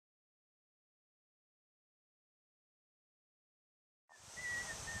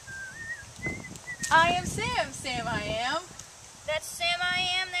I am Sam, Sam I am. That's Sam I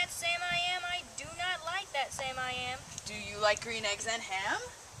am, that's Sam I am. I do not like that Sam I am. Do you like green eggs and ham?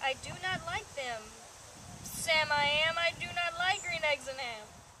 I do not like them. Sam I am, I do not like green eggs and ham.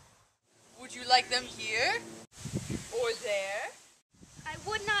 Would you like them here? Or there? I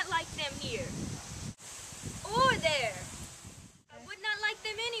would not like them here. Or there. I would not like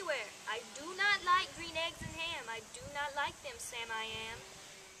them anywhere. I do not like green eggs and ham. I do not like them, Sam I am.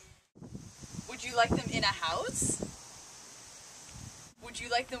 Would you like them in a house? Would you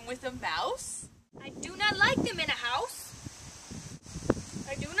like them with a mouse? I do not like them in a house.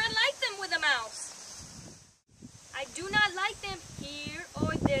 I do not like them with a mouse. I do not like them here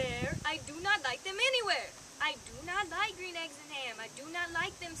or there. I do not like them anywhere. I do not like green eggs and ham. I do not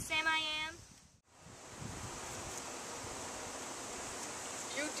like them, Sam I am.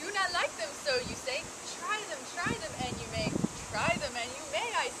 You do not like them, so you say, try them, and you may. Try them, and you may,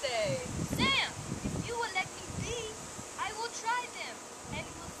 I say. Sam, if you will let me be, I will try them, and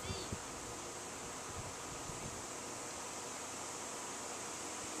we'll see.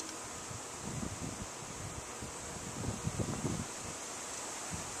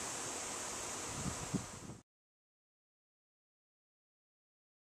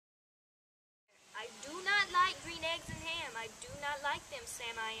 I do not like green eggs and ham. I do not like them,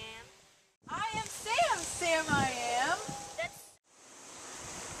 Sam I am. I am Sam, Sam I am. That's...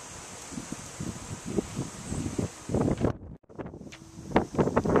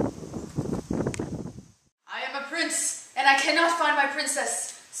 I am a prince, and I cannot find my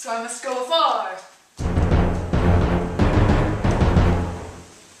princess, so I must go afar.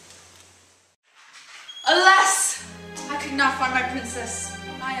 Alas! I could not find my princess.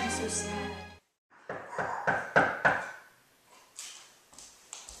 I am so sad.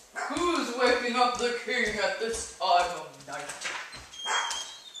 Who's waking up the king at this time of night?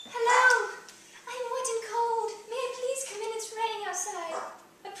 Hello! I'm wet and cold. May I please come in? It's raining outside.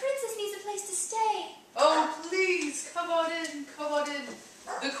 A princess needs a place to stay. Oh, please, come on in, come on in.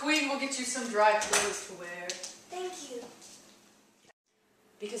 The queen will get you some dry clothes to wear. Thank you.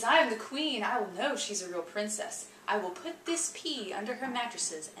 Because I am the queen, I will know she's a real princess. I will put this pea under her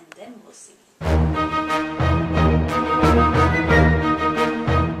mattresses, and then we'll see.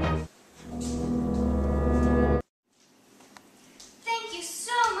 Thank you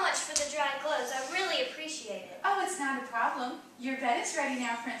so much for the dry clothes. I really appreciate it. Oh, it's not a problem. Your bed is ready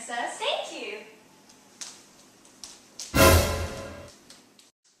now, princess. Thank you.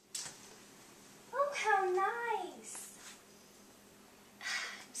 Oh, how nice.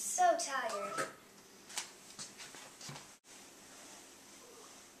 I'm so tired.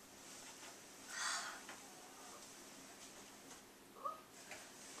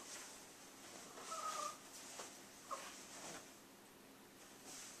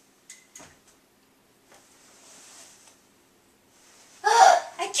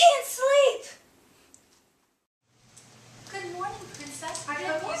 I can't sleep. Good morning, princess. I Good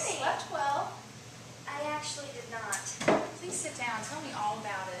hope morning. you slept well. I actually did not. Please sit down. Tell me all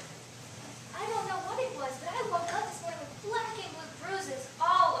about it. I don't know what it was, but I woke up this morning with black and blue bruises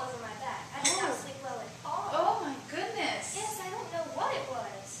all over my back. I did not Oh. sleep well at all. Oh, my goodness. Yes, I don't know what it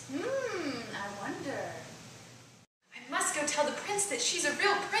was. I wonder. I must go tell the prince that she's a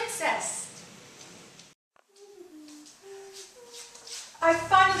real princess. I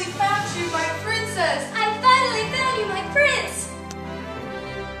finally found you, my princess. I finally found you, my prince!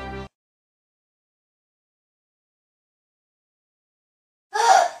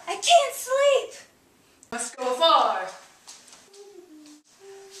 I can't sleep! Must go afar.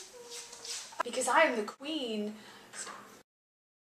 Because I am the queen,